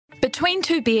Between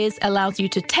Two Beers allows you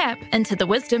to tap into the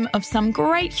wisdom of some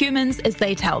great humans as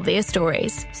they tell their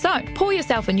stories. So, pour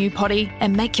yourself a new potty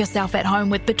and make yourself at home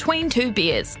with Between Two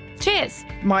Beers. Cheers.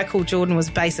 Michael Jordan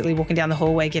was basically walking down the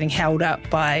hallway getting held up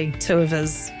by two of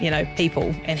his,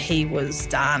 people, and he was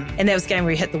done. And that was the game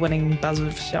where he hit the winning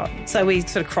buzzer shot. So we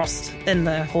sort of crossed in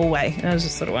the hallway, and it was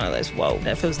just sort of one of those, whoa,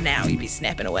 if it was now, you'd be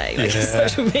snapping away like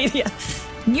social media.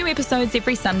 New episodes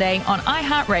every Sunday on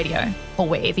iHeartRadio or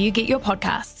wherever you get your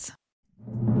podcasts.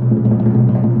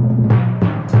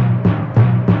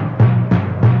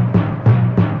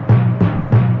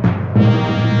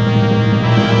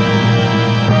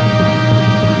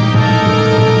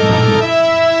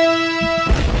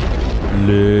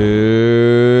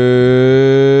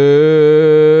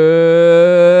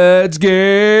 Let's get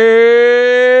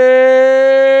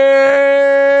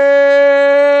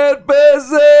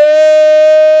busy!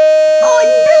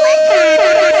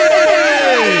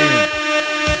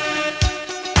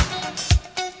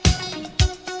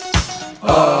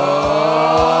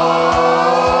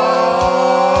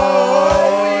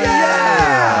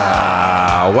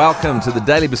 Welcome to the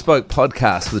Daily Bespoke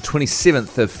podcast for the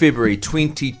 27th of February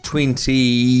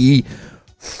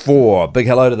 2024. Big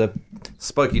hello to the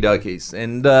Spokey Dokies.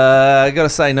 And I got to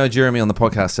say, no Jeremy on the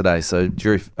podcast today. So, I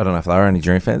don't know if there are any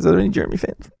Jeremy fans. Are there any Jeremy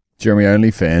fans? Jeremy only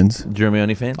fans. Jeremy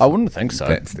only fans? I wouldn't think so.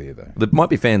 That's there, though. There might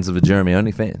be fans of a Jeremy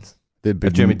only fans.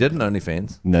 If Jeremy didn't only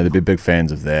fans. No, they'd be big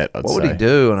fans of that, I'd say. What would he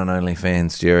do on an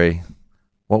OnlyFans, Jerry?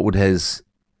 What would his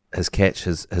catch,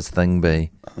 his thing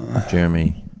be,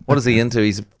 Jeremy? What is he into?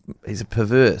 He's a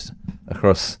pervert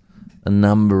across a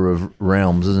number of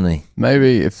realms, isn't he?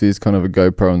 Maybe if there's kind of a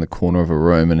GoPro in the corner of a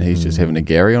room and he's just having a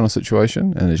Gary on a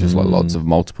situation, and there's just like lots of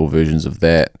multiple versions of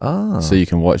that. So you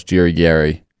can watch Jerry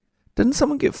Gary. Didn't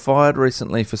someone get fired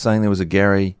recently for saying there was a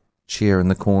Gary chair in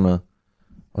the corner?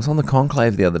 I was on the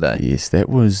Conclave the other day. Yes, that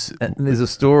was... And there's a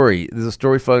story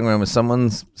floating around where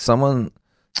someone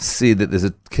said that there's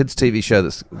a kids' TV show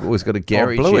that's always got a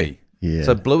Gary Bluey. chair. Yeah.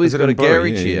 So Bluey's got a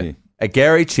Gary chair. Yeah. A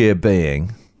Gary chair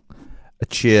being a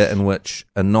chair in which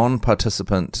a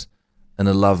non-participant in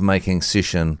a love-making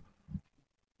session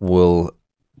will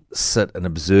sit and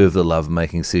observe the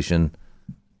love-making session,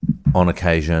 on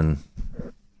occasion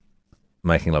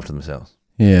making love to themselves.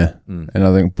 Yeah. And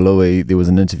I think Bluey, there was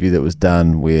an interview that was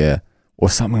done where, or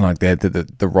something like that,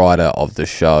 that the writer of the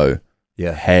show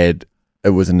had, it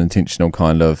was an intentional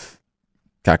kind of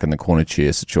cuck in the corner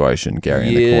chair situation, Gary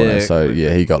in the corner. So,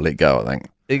 yeah, he got let go, I think.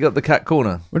 He got the cut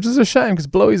corner. Which is a shame, because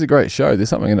Bluey's a great show. There's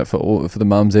something in it for the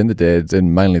mums and the dads,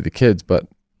 and mainly the kids, but...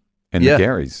 And the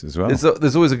Garys as well.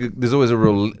 There's always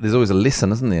a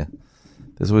lesson, isn't there?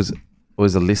 There's always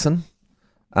a lesson.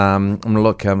 I'm gonna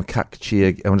look cuck chair.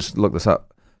 I'm gonna just look this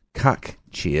up. Cuck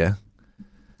chair,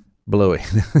 Bluey.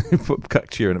 Put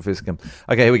cuck chair in it first. Come.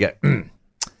 Okay, here we go.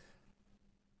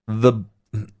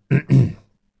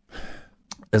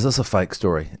 Is this a fake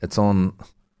story? It's on.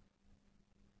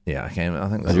 Yeah, okay. I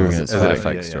think this is a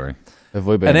fake story. Have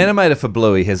we been... An animator for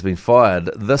Bluey has been fired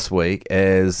this week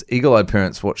as eagle-eyed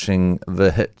parents watching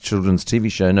the hit children's TV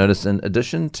show noticed an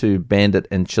addition to Bandit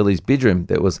and Chili's bedroom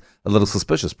that was a little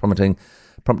suspicious, prompting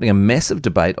a massive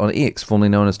debate on X, formerly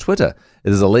known as Twitter.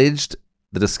 It is alleged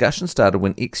the discussion started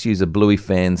when X-user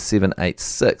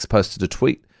BlueyFan786 posted a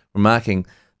tweet remarking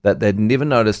that they'd never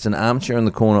noticed an armchair in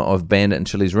the corner of Bandit and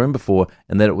Chili's room before,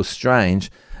 and that it was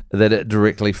strange that it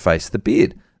directly faced the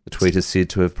bed. The tweet is said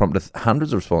to have prompted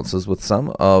hundreds of responses, with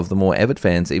some of the more avid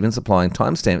fans even supplying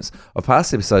timestamps of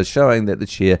past episodes showing that the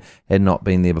chair had not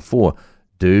been there before.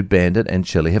 Do Bandit and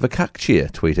Chili have a cuck chair?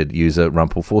 Tweeted user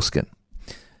Rumple Foreskin.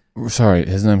 Sorry,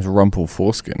 his name's Rumple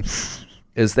Foreskin.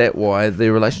 Is that why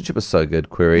their relationship is so good?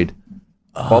 Queried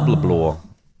Bob LeBlanc,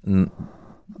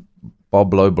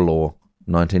 Bob Loblaw,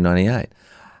 1998.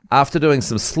 After doing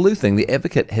some sleuthing, the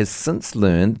Advocate has since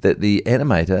learned that the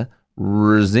animator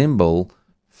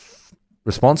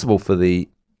responsible for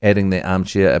adding the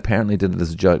armchair apparently did it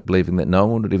as a joke, believing that no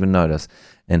one would even notice,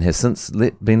 and has since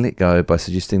been let go by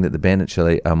suggesting that the Bandit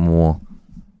Chili are more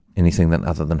anything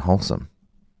other than wholesome.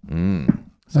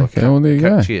 So okay, well there you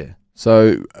go. Chair.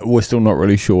 So we're still not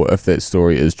really sure if that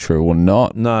story is true or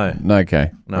not. No. Okay.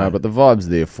 No. But the vibe's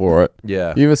there for it.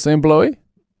 Yeah. You ever seen Bluey?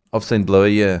 I've seen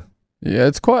Bluey, yeah. Yeah,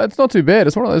 it's not too bad.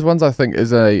 It's one of those ones I think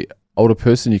as a older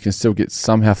person you can still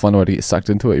somehow find a way to get sucked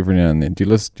into it every now and then. Do you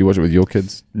watch it with your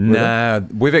kids? Nah,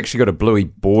 we've actually got a Bluey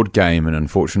board game, and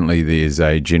unfortunately there's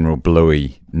a general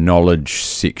Bluey knowledge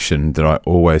section that I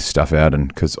always stuff out in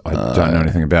because I don't know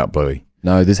anything about Bluey.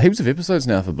 No, there's heaps of episodes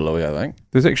now for Bluey, I think.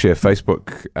 There's actually a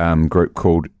Facebook group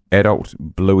called adult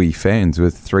Bluey fans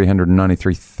with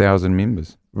 393,000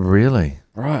 members. Really?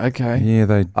 Right, okay. Yeah,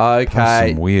 they post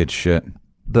some weird shit.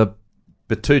 The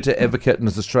Batuta Advocate and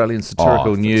his Australian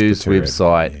satirical news Batuta,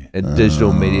 website, a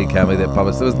digital media company that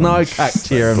published. There was no cuck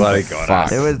cheering. Bloody got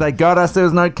us. They got us. There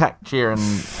was no cuck cheering.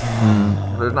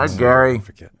 There was no Gary.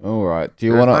 All right. Do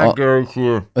you want to... Gary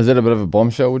cheer. Is that a bit of a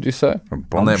bombshell, would you say?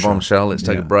 On that bombshell, let's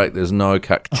take a break. There's no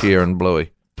cuck cheer and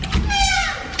Bluey.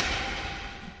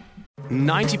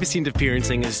 90% of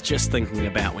parenting is just thinking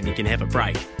about when you can have a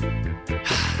break.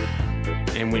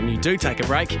 And when you do take a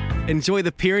break, enjoy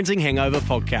the Parenting Hangover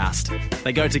podcast.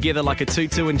 They go together like a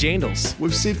tutu and jandals.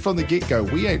 We've said from the get-go,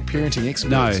 we ain't parenting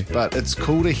experts, but it's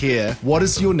cool to hear, what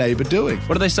is your neighbour doing?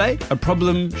 What do they say? A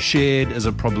problem shared is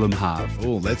a problem halved.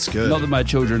 Oh, that's good. Not that my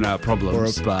children are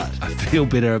problems, but I feel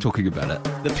better talking about it.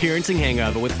 The Parenting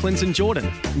Hangover with Clinton Jordan.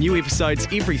 New episodes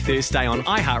every Thursday on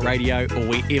iHeartRadio or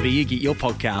wherever you get your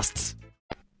podcasts.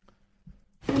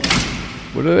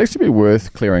 Would it actually be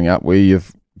worth clearing up where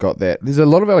you've got that? There's a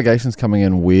lot of allegations coming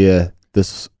in where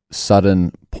this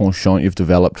sudden penchant you've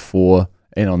developed for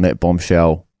and on that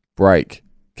bombshell break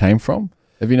came from.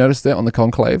 Have you noticed that on the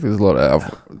conclave? There's a lot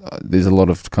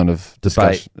of kind of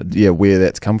Debate. Where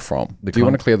that's come from. Do you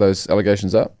want to clear those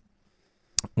allegations up?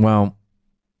 Well,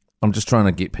 I'm just trying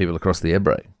to get people across the air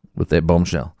break with that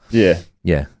bombshell. Yeah.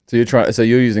 Yeah. So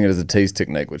you're using it as a tease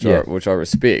technique, which I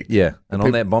respect. Yeah. And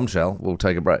on that bombshell, we'll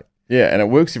take a break. Yeah, and it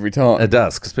works every time. It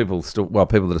does, because people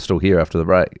that are still here after the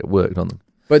break, it worked on them.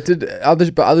 But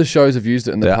other shows have used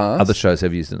it in the past? Other shows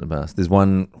have used it in the past. There's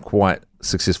one quite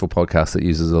successful podcast that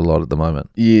uses it a lot at the moment.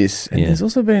 Yes, and there's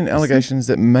also been allegations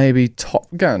that maybe Top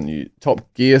Gear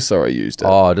used it.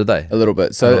 Oh, did they? A little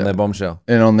bit. So on that bombshell.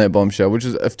 And on that bombshell, which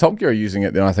is, if Top Gear are using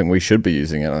it, then I think we should be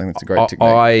using it. I think it's a great technique.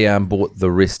 I bought The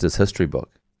Rest is History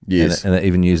book. Yes. And it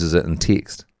even uses it in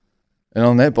text. And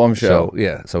on that bombshell.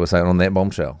 So we're saying on that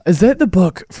bombshell. Is that the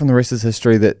book from The Rest is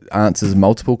History that answers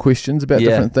multiple questions about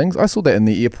different things? I saw that in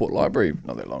the airport library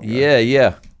not that long ago.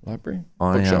 Yeah. Library?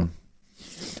 I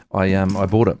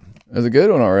bought it. Is it good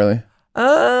or not really?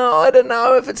 I don't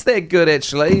know if it's that good,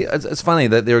 actually. It's funny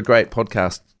that they're a great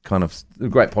podcast,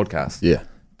 Yeah.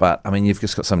 But, I mean, you've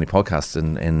just got so many podcasts,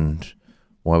 and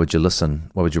why would you listen?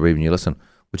 Why would you read when you listen?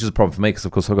 Which is a problem for me, because,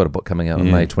 of course, I've got a book coming out on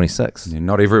May 26th. Yeah,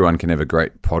 not everyone can have a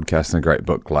great podcast and a great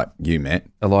book like you, Matt.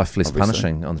 A Life Less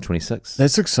Punishing on the 26th.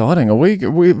 That's exciting.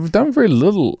 We've done very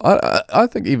little. I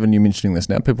think even you mentioning this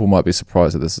now, people might be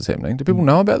surprised that this is happening. Do people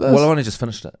know about this? Well, I've only just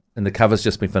finished it, and the cover's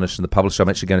just been finished, and the publisher, I'm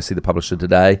actually going to see the publisher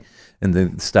today, and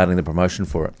then starting the promotion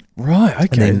for it. Right,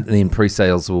 okay. And then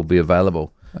pre-sales will be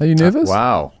available. Are you nervous?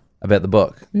 Wow. About the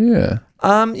book. Yeah.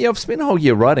 I've spent a whole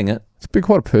year writing it. It's been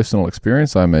quite a personal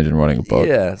experience, I imagine, writing a book.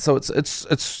 Yeah, so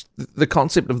it's the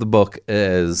concept of the book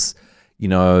is,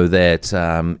 that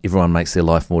everyone makes their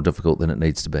life more difficult than it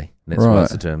needs to be. And that's why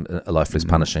it's the term, a life less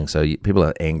punishing. So people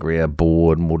are angrier,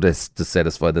 bored, more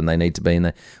dissatisfied than they need to be,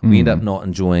 and we end up not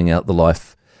enjoying out the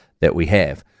life that we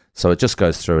have. So it just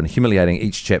goes through, and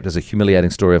each chapter is a humiliating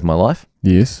story of my life.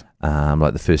 Yes.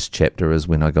 Like the first chapter is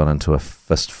when I got into a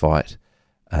fist fight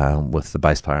with the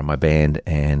bass player in my band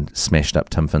and smashed up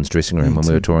Tim Finn's dressing room when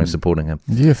we were touring supporting him.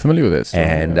 Yeah, familiar with that story.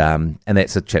 And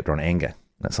that's a chapter on anger.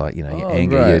 That's like,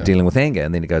 anger, you're dealing with anger.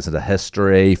 And then it goes into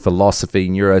history, philosophy,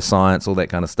 neuroscience, all that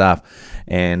kind of stuff.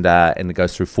 And it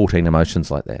goes through 14 emotions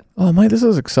like that. Oh, mate, this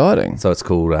is exciting. So it's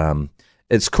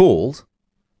called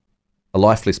A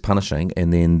Life Less Punishing.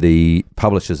 And then the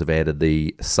publishers have added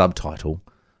the subtitle,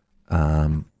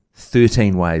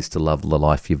 13 Ways to Love the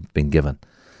Life You've Been Given.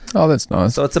 Oh, that's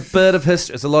nice. So it's a bit of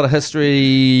history. It's a lot of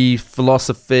history,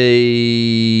 philosophy.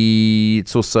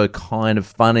 It's also kind of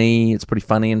funny. It's pretty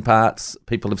funny in parts.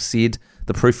 People have said,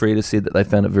 the proofreader said that they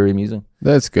found it very amusing.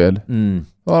 That's good.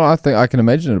 Well, I think I can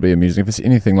imagine it'll be amusing. If it's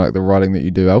anything like the writing that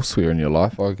you do elsewhere in your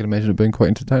life, I can imagine it being quite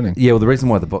entertaining. Yeah, well, the reason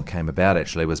why the book came about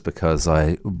actually was because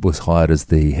I was hired as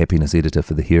the happiness editor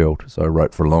for the Herald. So I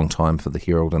wrote for a long time for the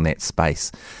Herald in that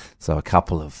space. So a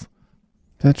couple of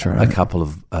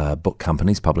book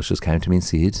companies, publishers came to me and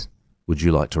said, would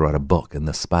you like to write a book in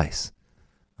this space?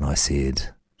 And I said,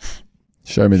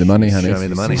 show me the money, honey. Show me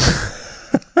the money.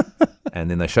 And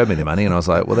then they showed me the money, and I was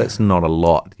like, well, that's not a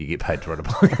lot you get paid to write a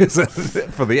book.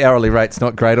 For the hourly rate's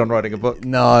not great on writing a book.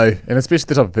 No, and especially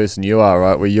the type of person you are,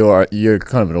 right, where you're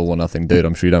kind of an all-or-nothing dude.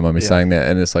 I'm sure you don't mind me saying that.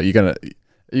 And it's like, you're gonna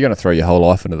throw your whole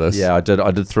life into this. Yeah, I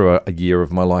did throw a year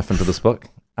of my life into this book.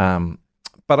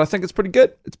 But I think it's pretty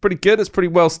good. It's pretty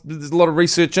well. There's a lot of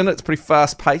research in it. It's pretty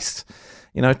fast-paced.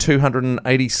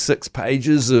 286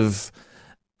 pages of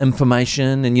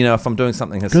information. And, if I'm doing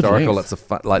something historical, it's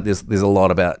there's a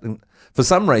lot about... For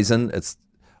some reason, there's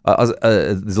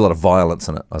a lot of violence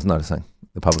in it, I was noticing.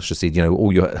 the publisher said,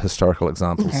 all your historical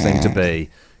examples seem to be,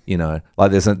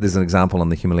 like there's an example in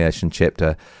the humiliation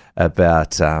chapter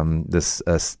about this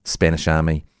Spanish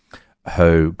army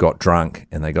who got drunk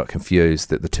and they got confused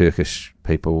that the Turkish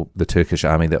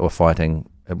army that were fighting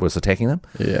was attacking them.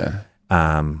 Yeah.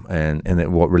 And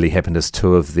that what really happened is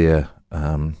two of their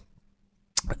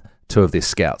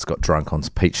scouts got drunk on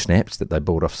peach schnapps that they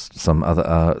bought off some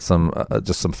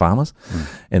farmers,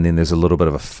 and then there's a little bit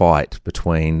of a fight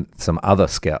between some other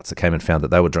scouts that came and found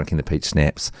that they were drinking the peach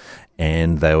schnapps,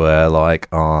 and they were like,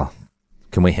 "Oh,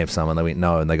 can we have some?" And they went,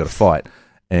 "No," and they got a fight.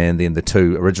 And then the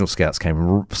two original scouts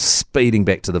came speeding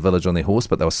back to the village on their horse,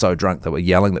 but they were so drunk they were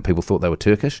yelling that people thought they were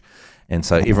Turkish. And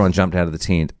so everyone jumped out of the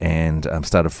tent and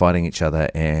started fighting each other.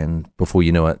 And before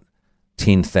you knew it,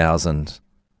 10,000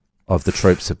 of the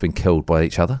troops have been killed by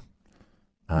each other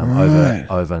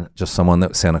over just someone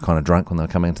that sounded kind of drunk when they were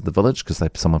coming into the village, because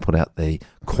someone put out the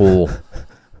call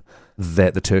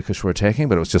that the Turkish were attacking,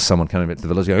 but it was just someone coming back to the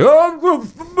village going, "Oh,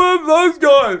 those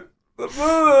guys!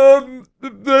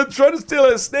 They're trying to steal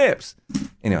our snaps."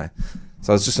 Anyway,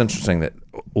 so it's just interesting that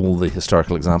all the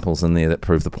historical examples in there that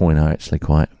prove the point are actually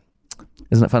quite...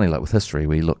 Isn't it funny, like with history,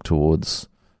 we look towards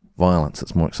violence.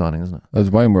 It's more exciting, isn't it? It's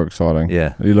way more exciting.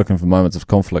 Yeah. You're looking for moments of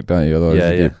conflict, aren't you?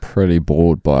 Otherwise you get pretty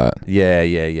bored by it.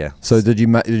 Yeah. So did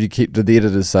the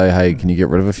editors say, "Hey, can you get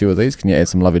rid of a few of these? Can you add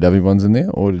some lovey-dovey ones in there?"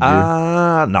 Or did you...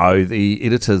 No, the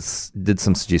editors did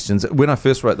some suggestions. When I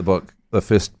first wrote the book, the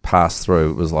first pass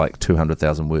through was like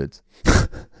 200,000 words.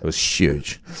 It was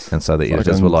huge. And so the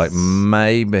editors were like,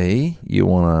 maybe you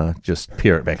want to just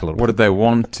pare it back a little bit. What did they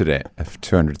want at if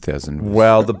 200,000?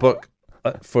 Well, the book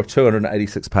for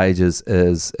 286 pages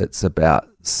it's about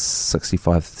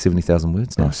 70,000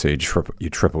 words now. Oh, so you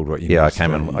tripled what you... Yeah, I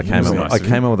came in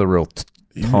with a real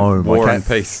tome. War and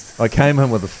Peace. I came in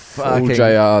with a fucking... Full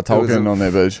J.R. Tolkien on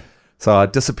that bitch. So I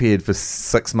disappeared for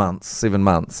 7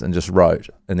 months and just wrote,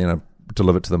 and then I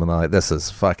delivered to them, and they're like, "This is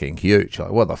fucking huge.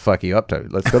 Like, what the fuck are you up to?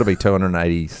 It's got to be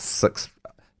 290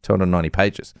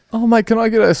 pages." Oh, mate, can I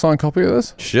get a signed copy of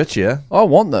this? Shit, yeah. I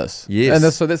want this. Yes.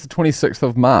 And so that's the 26th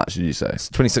of March, did you say? It's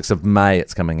 26th of May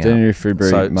it's coming out. January,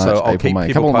 February, March, April,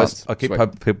 May. I'll keep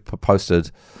people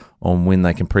posted on when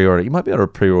they can pre-order it. You might be able to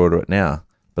pre-order it now,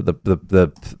 but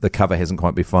the cover hasn't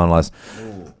quite been finalised.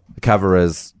 The cover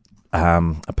is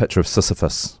a picture of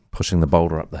Sisyphus pushing the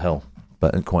boulder up the hill,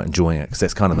 but quite enjoying it, because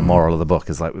that's kind of the moral of the book,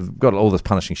 is like, we've got all this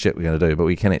punishing shit we're going to do, but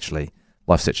we can actually...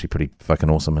 Life's actually pretty fucking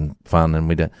awesome and fun, and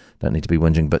we don't need to be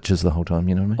whinging bitches the whole time,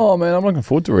 you know what I mean? Oh, man, I'm looking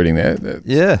forward to reading that.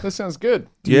 That sounds good.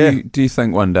 Do you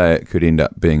think one day it could end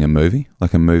up being a movie,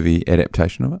 like a movie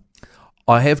adaptation of it?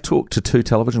 I have talked to 2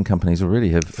 television companies already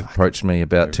have approached me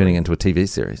about turning into a TV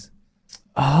series.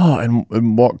 Oh,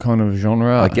 and what kind of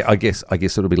genre? I guess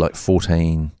it'll be like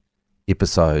 14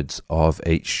 episodes of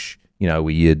each, where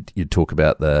you'd talk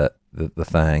about the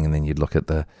thing, and then you'd look at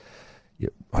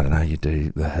I don't know, you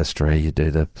do the history, you do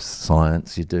the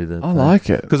science, you do the... I like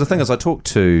it. Because the thing is, I talked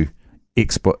to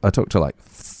like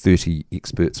 30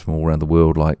 experts from all around the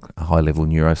world, like high-level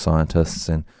neuroscientists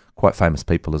and quite famous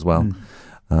people as well,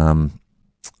 on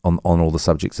all the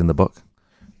subjects in the book.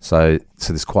 So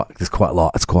there's quite a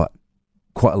lot. It's quite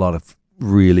a lot of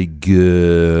really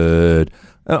good...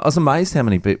 I was amazed how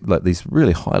many people, like these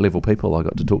really high-level people I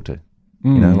got to talk to.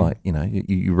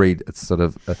 You read, it's sort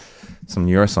of some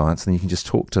neuroscience, and you can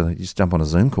just you just jump on a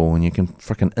Zoom call and you can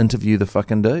freaking interview the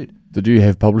fucking dude. Did you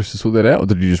have publishers sort that out, or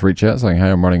did you just reach out saying, "Hey,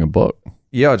 I'm writing a book"?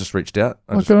 Yeah, I just reached out.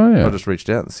 I just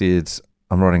reached out and said,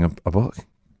 "I'm writing a book,"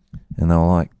 and they were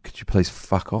like, "Could you please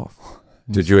fuck off?"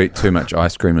 Did you eat too much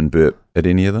ice cream and burp at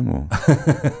any of them, or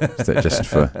is that just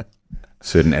for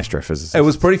certain astrophysicists? It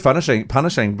was pretty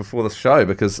punishing before the show,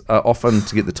 because often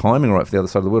to get the timing right for the other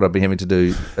side of the world, I'd be having to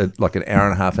do like an hour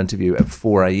and a half interview at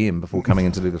 4 a.m. before coming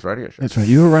in to do this radio show. That's right.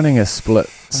 You were running a split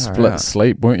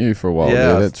sleep, weren't you, for a while?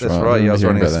 Yeah, that's right. Yeah, I was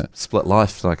running a that. split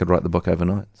life so I could write the book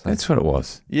overnight. So. That's what it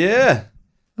was. Yeah.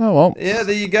 Oh, well. Yeah,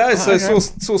 there you go. So okay.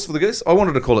 Sauce for the Goose. I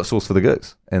wanted to call it Sauce for the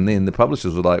Goose. And then the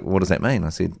publishers were like, "What does that mean?" I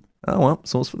said, "Oh, well,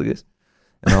 Sauce for the Goose."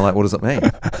 And they're like, "What does it mean?"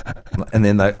 And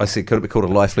then I said, "Could it be called A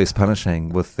Life Less Punishing?"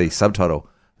 with the subtitle,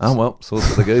 "Oh, well, Sauce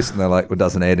for the Goose." And they're like, "Well, it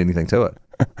doesn't add anything to it."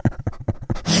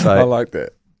 So, I like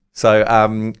that. So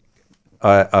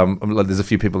there's a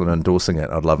few people that are endorsing it.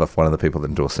 I'd love if one of the people that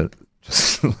endorse it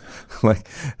just like,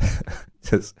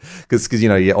 because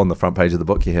on the front page of the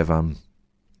book you have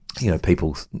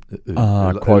people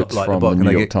quotes like from the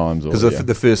New York Times, because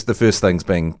the first thing's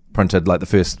being printed, like the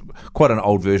first, quite an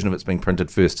old version of it's being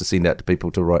printed first to send out to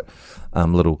people to write a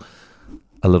little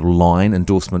line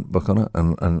endorsement book on it,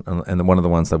 and one of the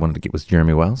ones they wanted to get was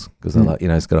Jeremy Wells, because they're like,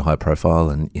 he's got a high profile,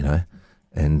 and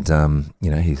And,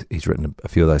 he's written a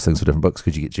few of those things for different books.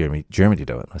 Could you get Jeremy to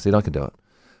do it? I said, I can do it.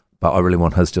 But I really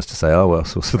want his just to say, oh, well,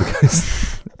 source for the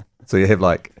case. So you have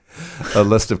like a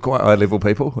list of quite high-level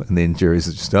people, and then Jerry's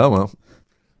just, oh, well,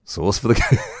 source for the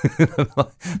case.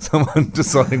 Someone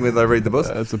deciding whether they read the book.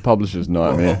 It's a publisher's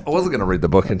nightmare. I wasn't going to read the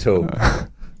book until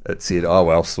it said, oh,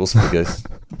 well, source for the case.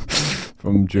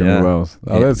 From Jeremy Wells.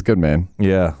 Oh, that's good, man.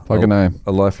 Yeah. Plug a name.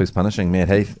 A Life Less Punishing, Matt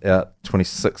Heath, out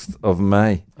 26th of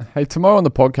May. Hey, tomorrow on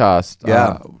the podcast,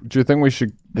 do you think we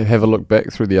should have a look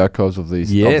back through the archives of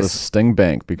these of the Sting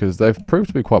Bank? Because they've proved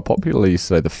to be quite popular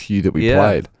yesterday, the few that we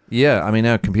played. Yeah, I mean,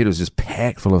 our computer was just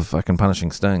packed full of fucking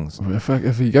punishing stings.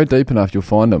 If you go deep enough, you'll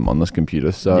find them on this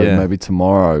computer. So maybe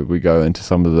tomorrow we go into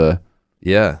some of the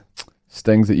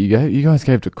stings that you guys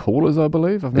gave to callers, I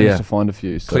believe. I've managed to find a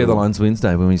few. So. Clear the Lines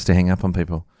Wednesday when we used to hang up on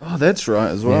people. Oh, that's right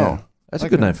as well. Yeah. That's a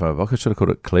good name for a book. I should have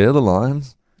called it Clear the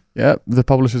Lines. Yeah, the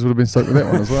publishers would have been stoked with that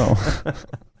one as well.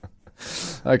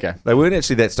 Okay. They weren't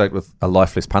actually that stoked with A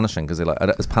Life Less Punishing because they're like,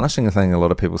 is punishing a thing a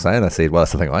lot of people say? And I said, well,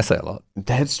 that's the thing I say a lot.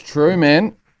 That's true,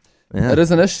 man. Yeah. It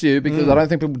is an issue because I don't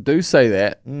think people do say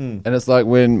that. And it's like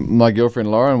when my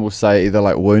girlfriend Lauren will say either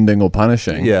like wounding or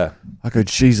punishing. Yeah. I go,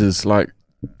 Jesus, like,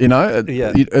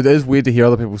 it is weird to hear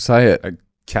other people say it.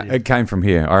 It came from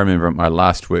here. I remember at my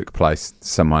last workplace,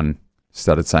 someone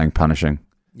started saying punishing.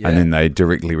 Yeah. And then they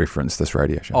directly referenced this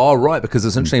radio show. Oh, right, because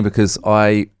it's interesting because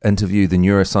I interviewed the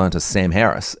neuroscientist Sam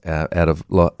Harris out of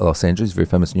Los Angeles, very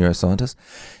famous neuroscientist.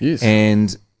 Yes.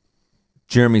 And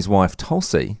Jeremy's wife,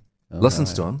 Tulsi,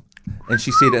 listens to him. And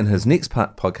she said in his next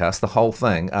podcast, the whole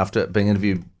thing, after being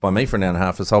interviewed by me for an hour and a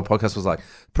half, his whole podcast was like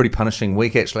pretty punishing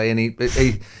week, actually. And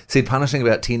he said punishing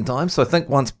about 10 times. So I think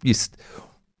once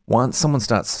someone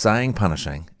starts saying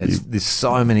punishing, there's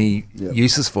so many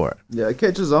uses for it. Yeah, it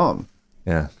catches on.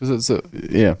 Yeah. Because it's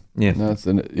no, it's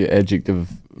an adjective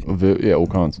of all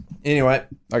kinds. Anyway,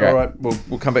 okay. All right,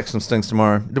 we'll come back to some stings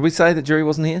tomorrow. Did we say that Jerry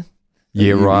wasn't here?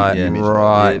 Yeah, right.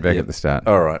 Back at the start.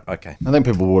 All right, okay. I think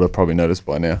people would have probably noticed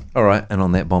by now. All right, and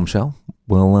on that bombshell,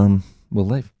 we'll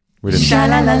leave.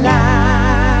 Sha-la-la-la.